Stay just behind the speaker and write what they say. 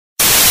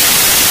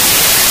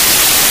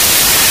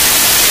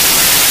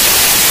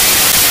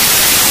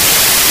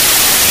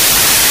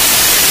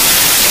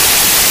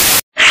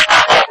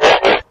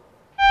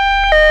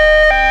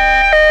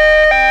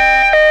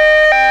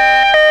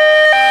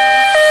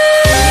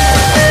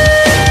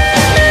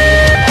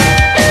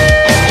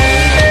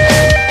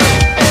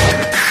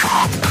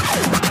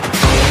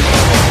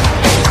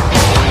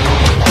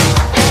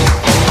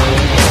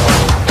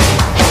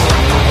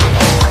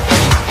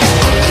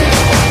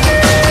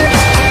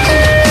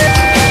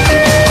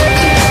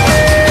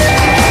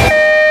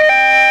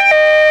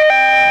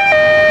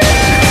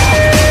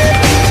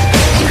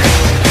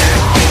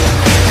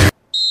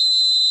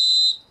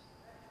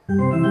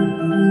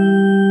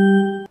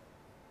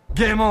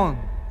Game on.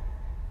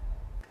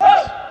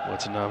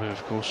 Watanabe,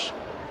 of course,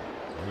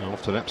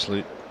 off to an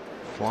absolute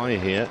fly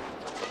here.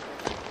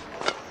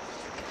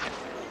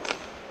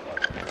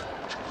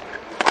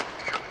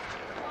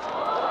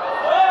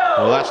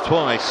 Well, that's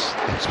twice.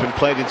 It's been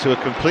played into a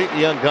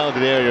completely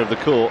unguarded area of the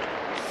court.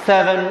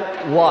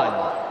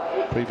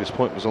 7-1. Previous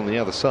point was on the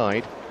other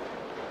side.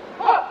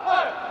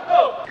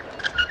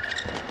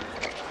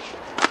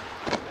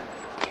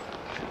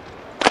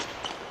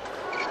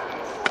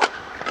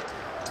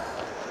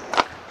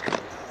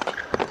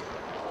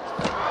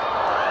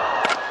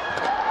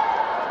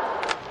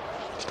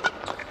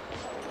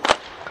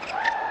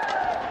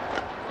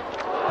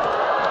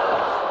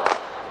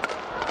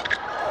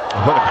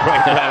 What a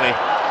great rally.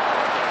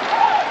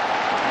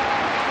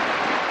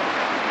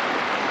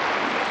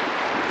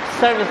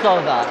 Service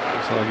over.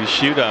 It's like a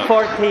shootout.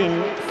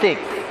 14-6.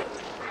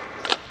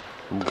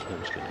 Ooh, that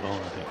was getting long,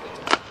 I think.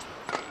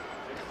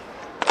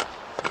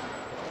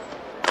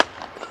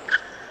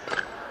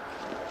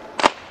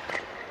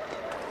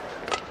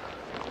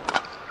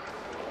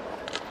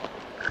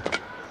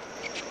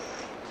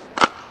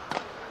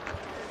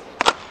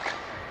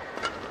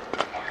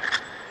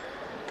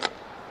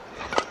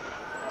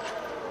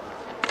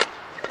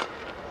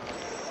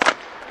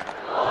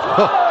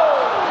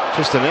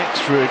 Just an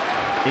extra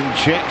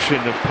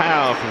injection of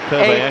power from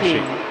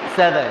Kobayashi.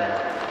 18-7.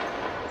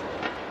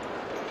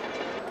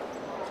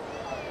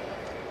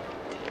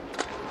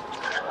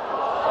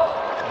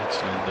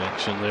 Excellent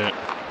action there.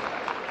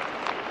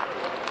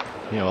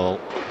 Yeah, well,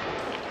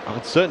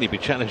 I'd certainly be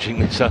challenging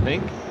this, I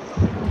think.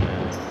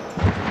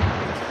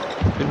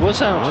 It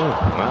was out. Oh,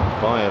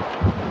 wow, by a...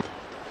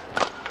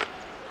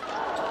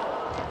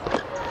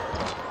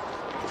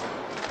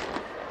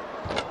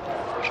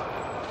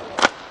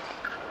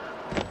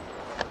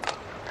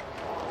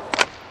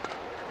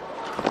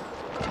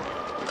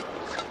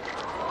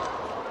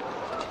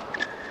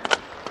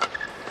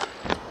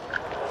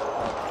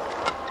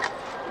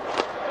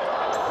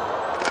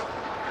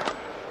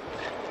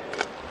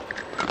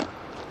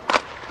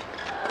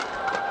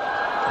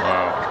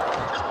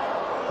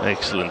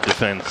 Excellent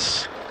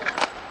defense. What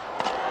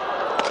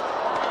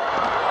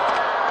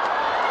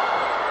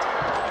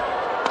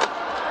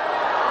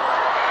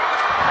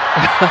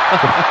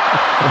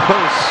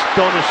an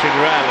astonishing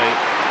rally,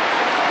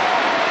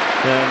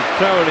 and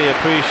thoroughly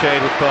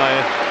appreciated by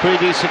a pretty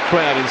decent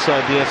crowd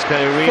inside the SK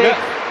Arena.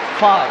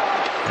 6-5.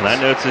 And I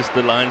noticed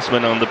the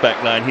linesman on the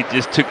back line, he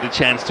just took the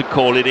chance to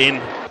call it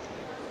in.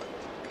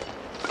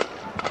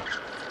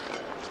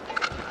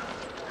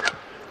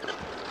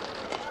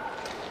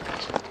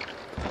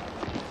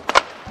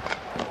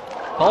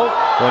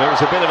 Well, it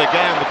was a bit of a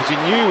gamble because he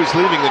knew he was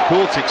leaving the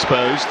court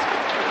exposed.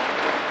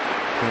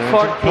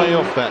 Didn't play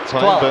off that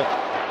time, 12. but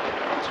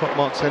top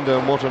marks Endo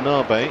and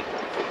Watanabe.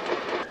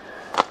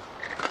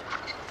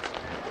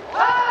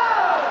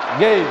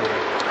 Game.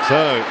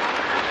 So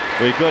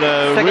we've got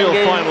a Second real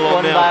game final on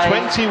won now. by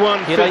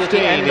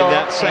 21-15 in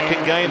that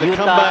second game. The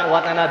comeback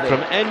Watanabe.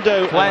 from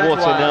Endo and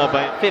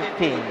Watanabe.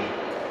 15.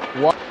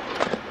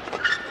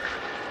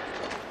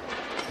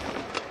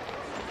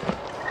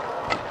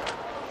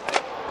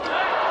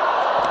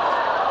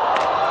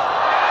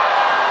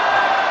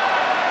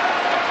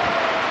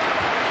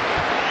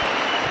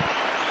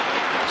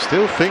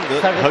 Still think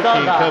that Hoki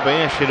and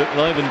Kobayashi look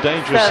live and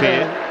dangerous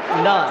here.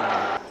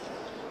 7-9.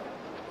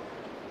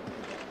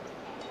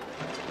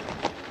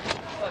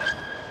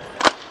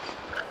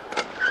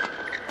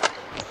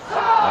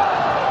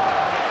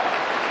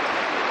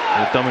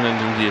 They're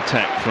dominating the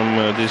attack from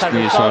this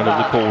near side of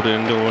the court,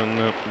 Endo and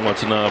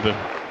Watanabe.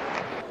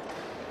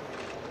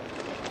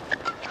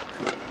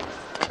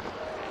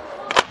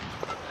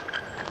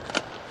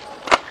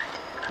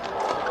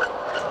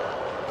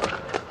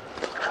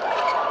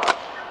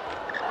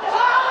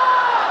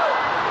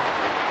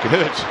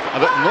 Good.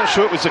 I'm not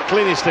sure it was the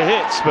cleanest of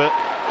hits, but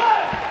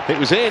it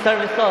was in.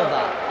 Service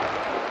over.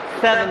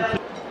 17.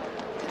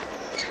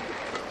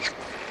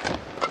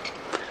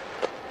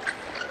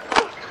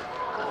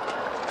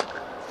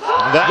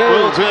 That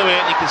will do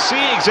it. You can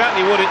see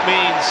exactly what it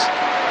means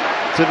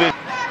to be.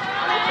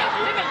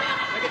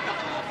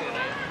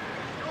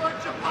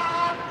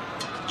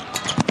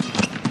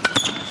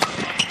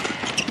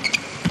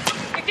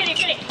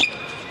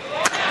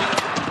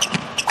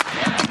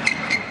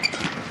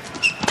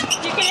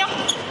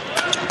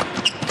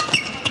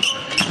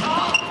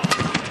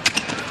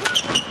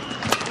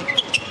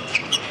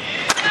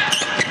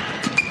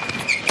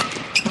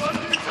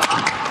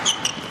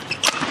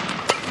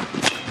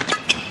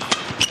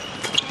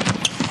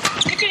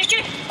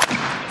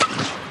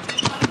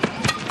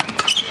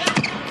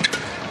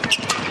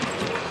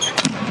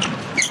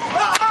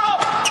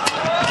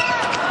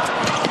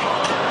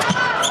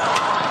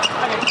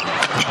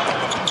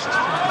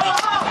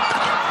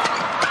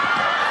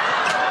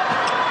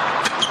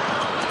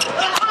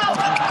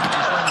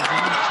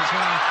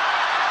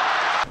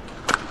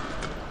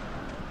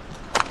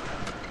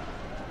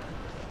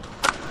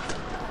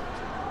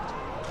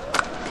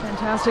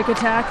 Fantastic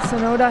attack,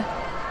 Sonoda.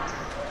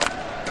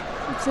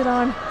 Keeps it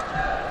on.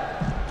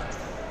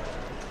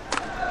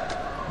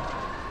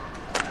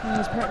 Now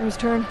his partner's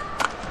turn.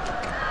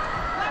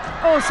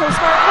 Oh, so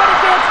smart. What a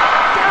get!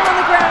 Down on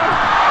the ground.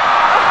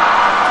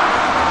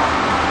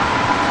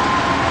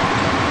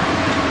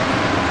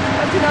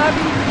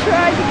 Watanabe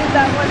tried to get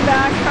that one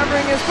back,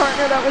 covering his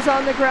partner that was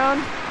on the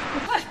ground.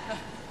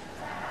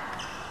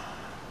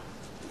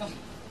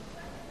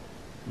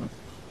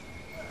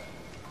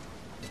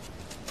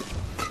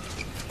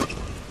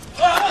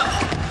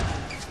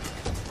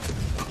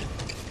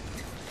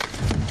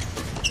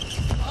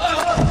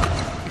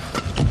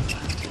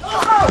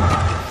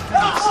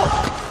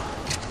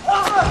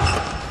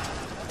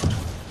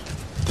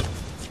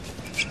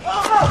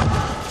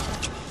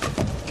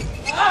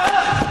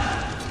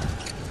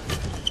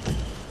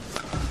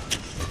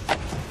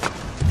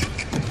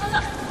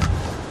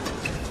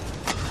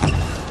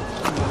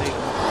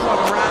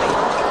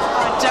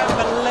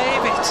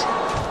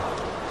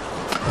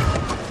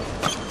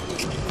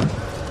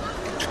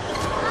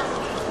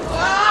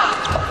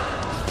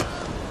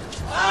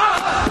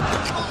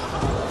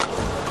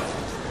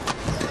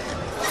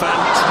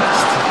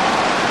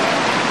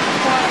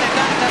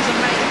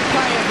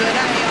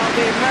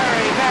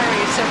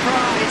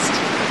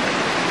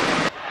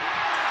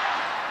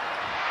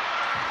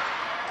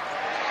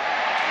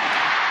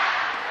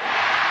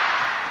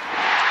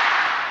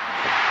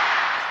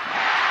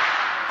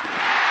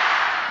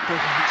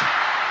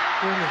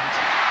 Brilliant.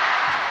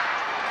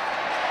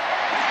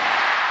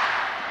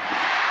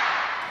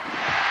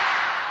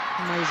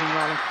 Amazing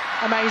rally.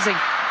 Amazing.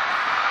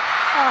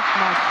 Oh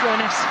my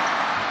goodness.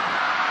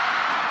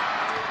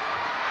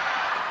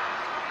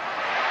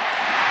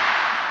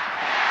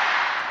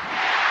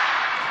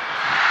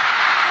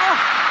 Oh,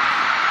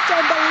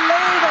 don't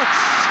believe it.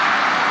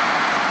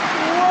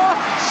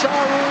 What a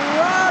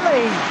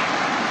rally.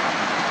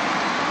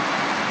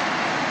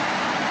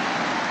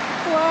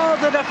 Well,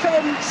 the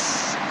defence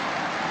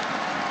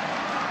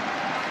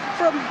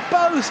from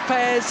both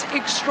pairs,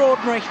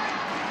 extraordinary.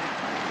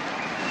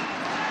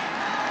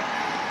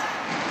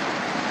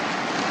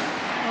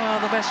 Well,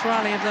 the best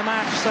rally of the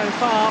match so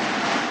far.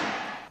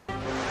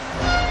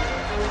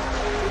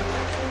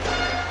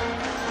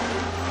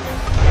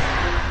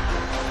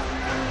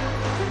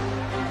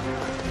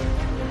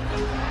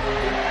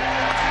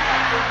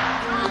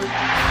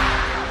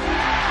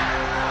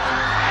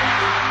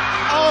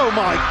 Oh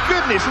my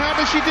goodness, how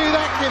does she do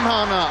that, Kim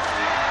Harnett?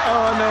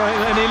 Oh no,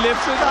 and he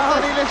lifts it up.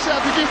 And he lifts it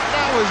up.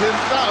 That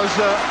was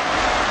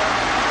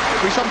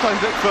we sometimes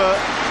look for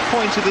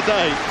point of the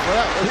day. Well,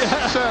 that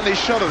was certainly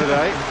shot of the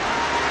day.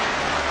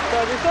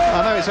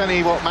 I know it's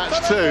only, what, match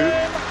 2.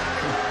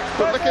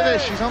 But look at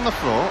this, she's on the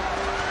floor.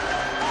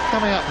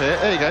 Coming up here,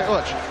 there you go,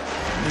 watch.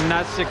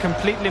 Nadia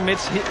completely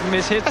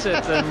mishits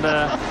it, and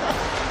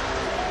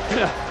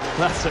yeah,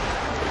 that's it.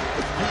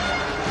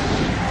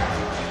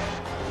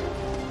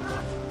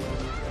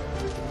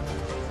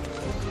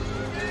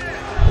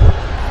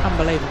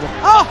 Unbelievable.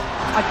 Oh,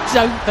 I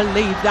don't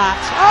believe that.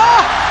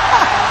 Oh!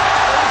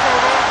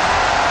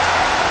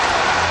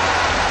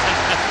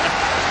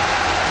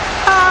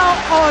 How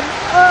on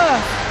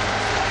earth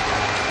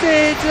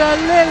did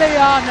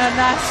Liliana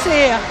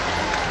Nasir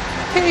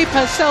keep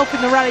herself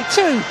in the rally?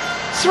 2,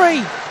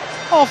 3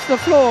 off the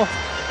floor.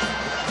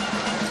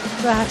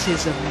 That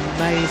is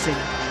amazing.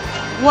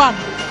 1,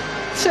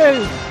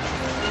 2,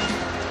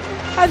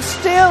 and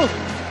still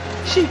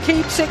she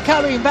keeps it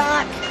coming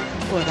back.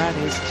 Well, that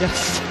is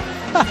just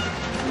one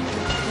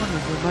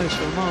of the most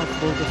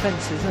remarkable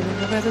defences I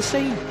think I've ever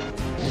seen.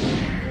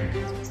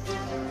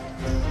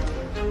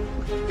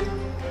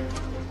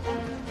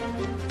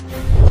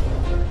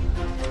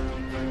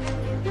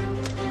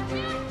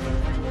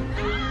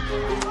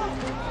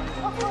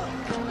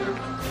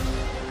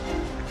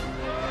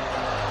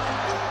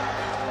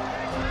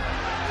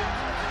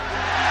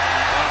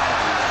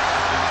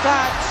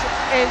 That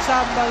is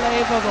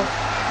unbelievable.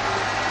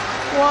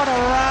 What a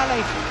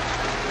rally.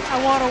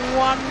 And what a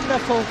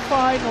wonderful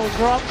final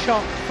drop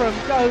shot from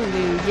Go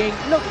Liu Ying.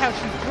 Look how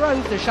she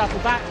drove the shuttle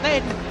back.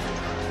 Then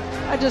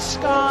a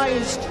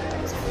disguised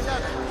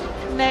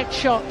net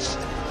shot.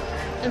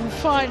 And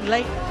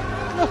finally,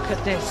 look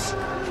at this.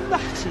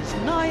 That is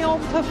nigh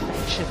on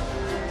perfection.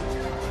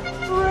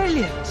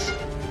 Brilliant.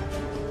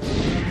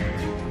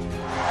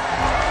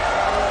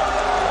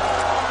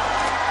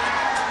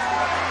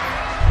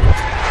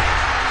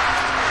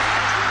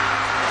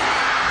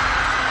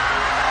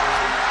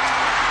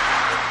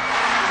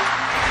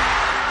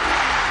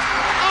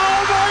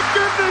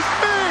 Goodness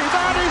me,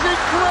 that is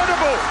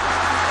incredible!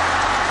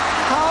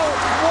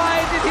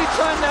 Why did he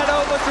turn that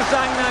over to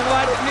Zhang Nan?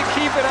 Why didn't he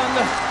keep it on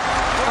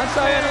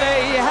Zhang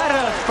Nan? He had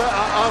her. But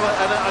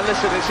and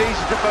listen, it's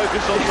easy to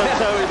focus on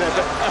Toei there,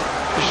 but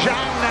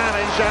Zhang Nan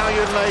and Zhao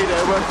Yunlei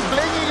were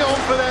flinging on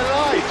for their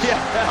lives.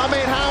 Yeah. I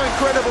mean, how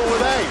incredible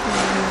were they?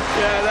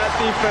 Yeah, that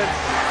defense.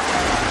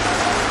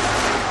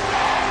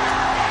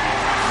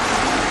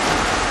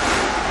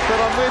 But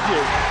I'm with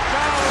you.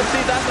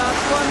 See that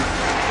last one?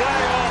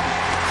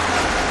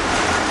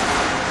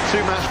 Two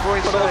match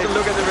points. But also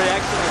look at the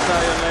reaction of Zhao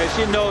Yunlei.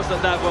 She knows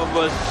that that one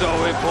was so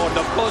important.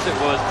 Of course it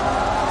was.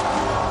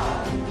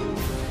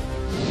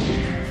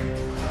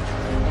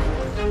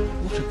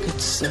 a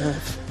good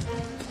serve.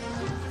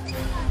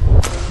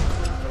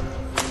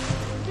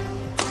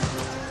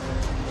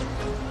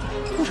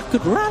 What a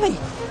good rally.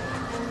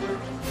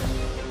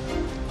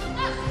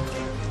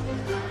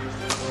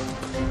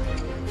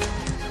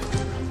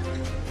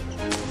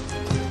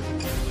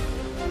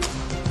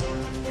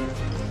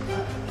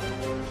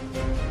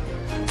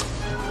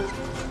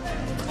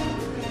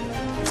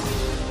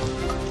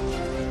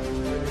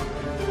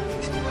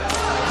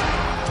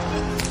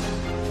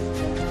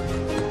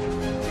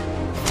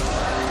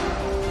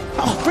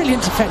 Oh,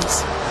 brilliant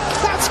defence.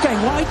 That's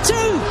going wide too.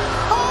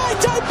 Oh, I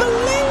don't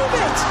believe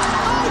it.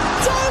 I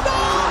don't.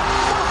 Oh,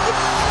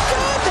 my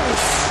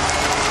goodness.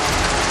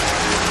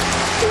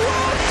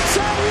 What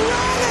a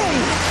rally.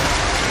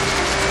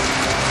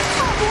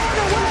 And what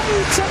a way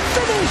to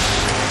finish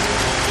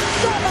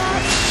the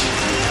match.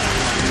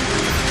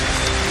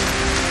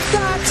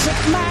 That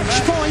match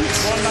point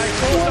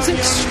was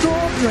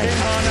extraordinary.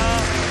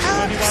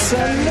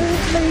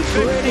 Absolutely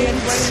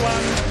brilliant.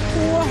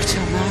 What a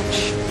match.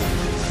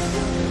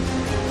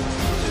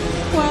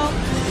 Well,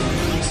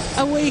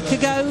 a week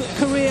ago,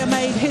 Korea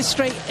made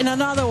history in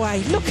another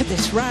way. Look at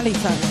this rally,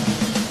 though.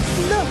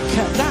 Look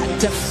at that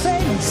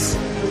defence.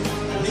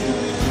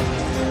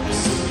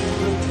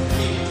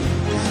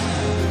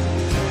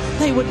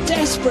 They were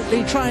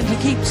desperately trying to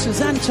keep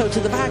Susanto to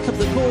the back of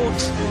the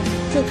court,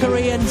 the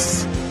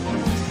Koreans.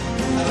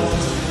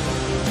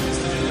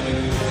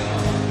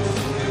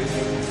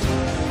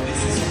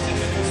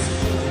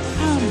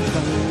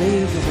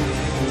 Unbelievable.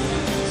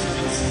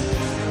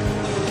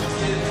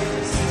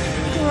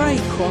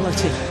 Great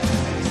quality.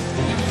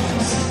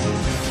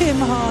 Kim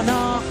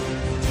Ha-na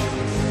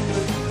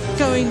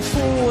going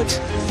forward.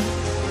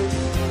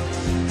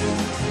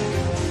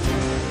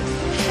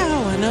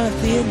 How on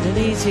earth the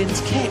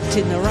Indonesians kept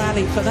in the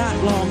rally for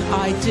that long,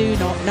 I do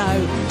not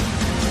know.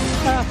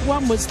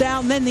 One was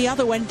down, then the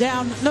other went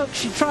down. Look,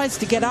 she tries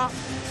to get up.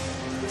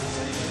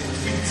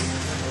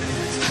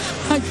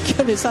 My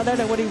goodness, I don't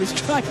know what he was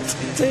trying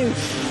to do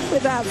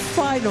with that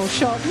final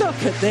shot.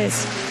 Look at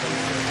this.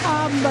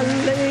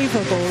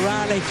 Unbelievable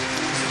rally.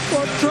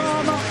 What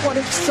drama, what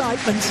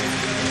excitement,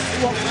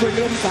 what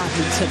brilliant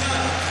badminton.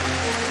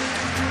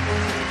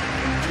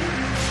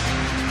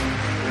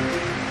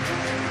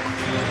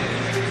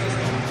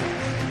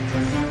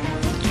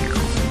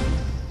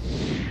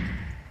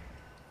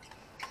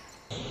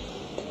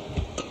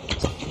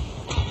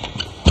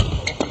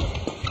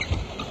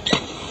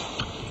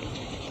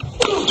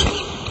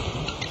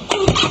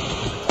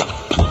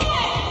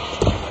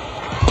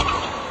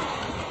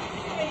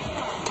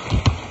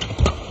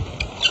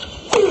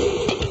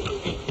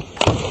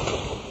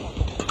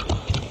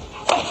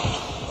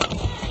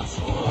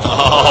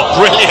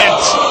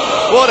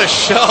 What a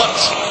shot!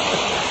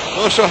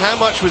 Not sure how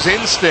much was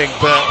instinct,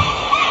 but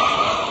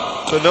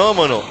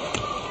phenomenal.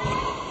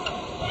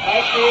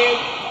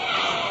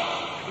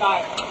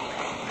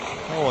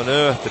 How on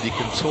earth did he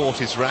contort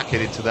his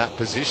racket into that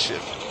position?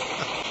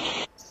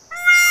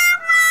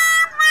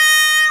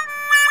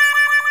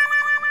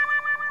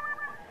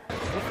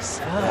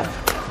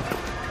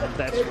 And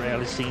that's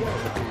rarely seen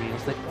from the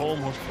Koreans. They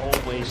almost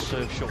always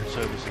serve short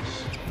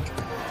services.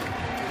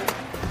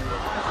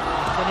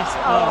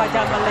 Oh, I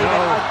don't believe it.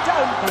 I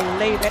don't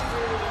believe it.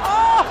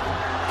 Oh!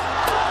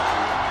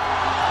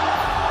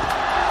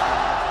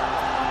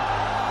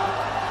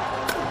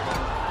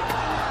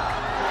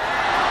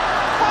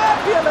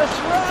 Fabulous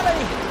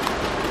rally.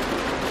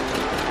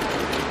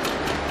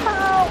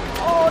 How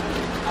on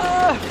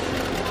earth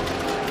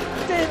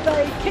did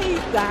they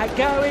keep that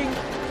going?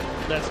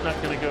 That's not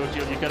going to go,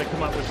 Jill. You've got to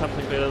come up with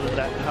something better than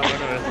that. How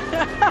on earth?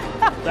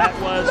 That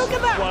was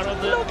one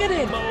of the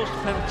most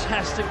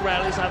fantastic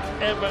rallies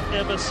I've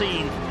ever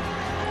seen.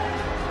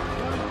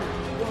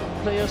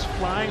 Players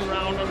flying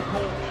around on the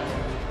court.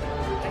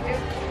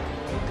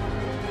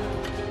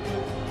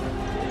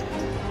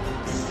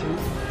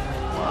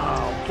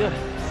 Wow, good.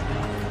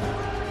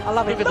 I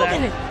love it. Look at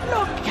that.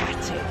 Look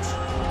at it.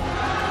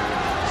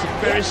 It's a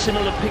very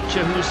similar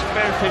picture, who's a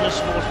very famous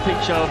sports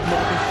picture of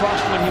Morgan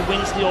Frost when he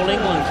wins the All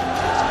England.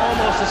 It's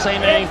almost the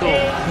same angle.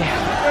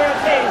 Yeah.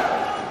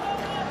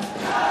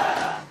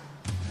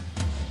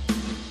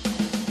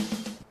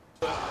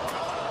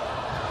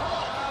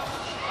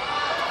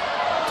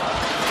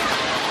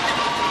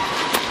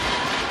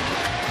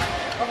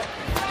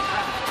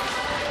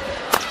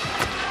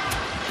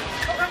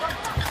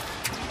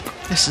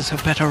 This is a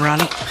better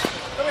rally.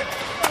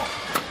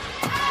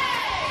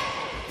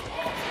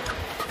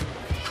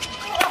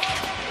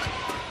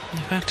 In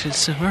fact,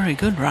 it's a very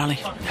good rally.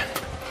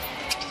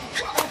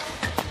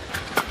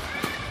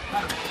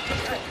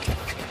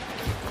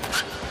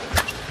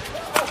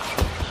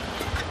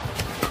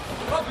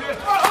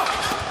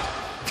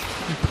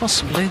 And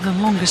possibly the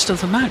longest of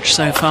the match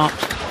so far.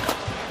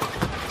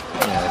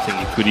 Yeah, I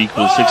think it could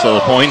equal 6 other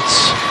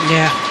points.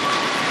 Yeah.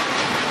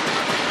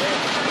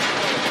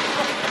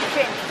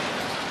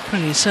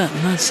 Pretty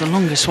certain that's the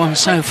longest one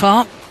so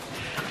far.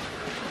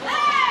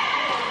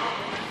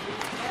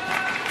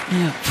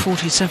 Yeah,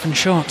 47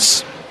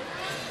 shots.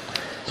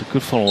 a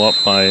good follow-up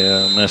by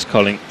Mes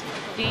Colling.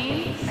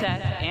 Game,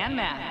 set, and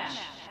match.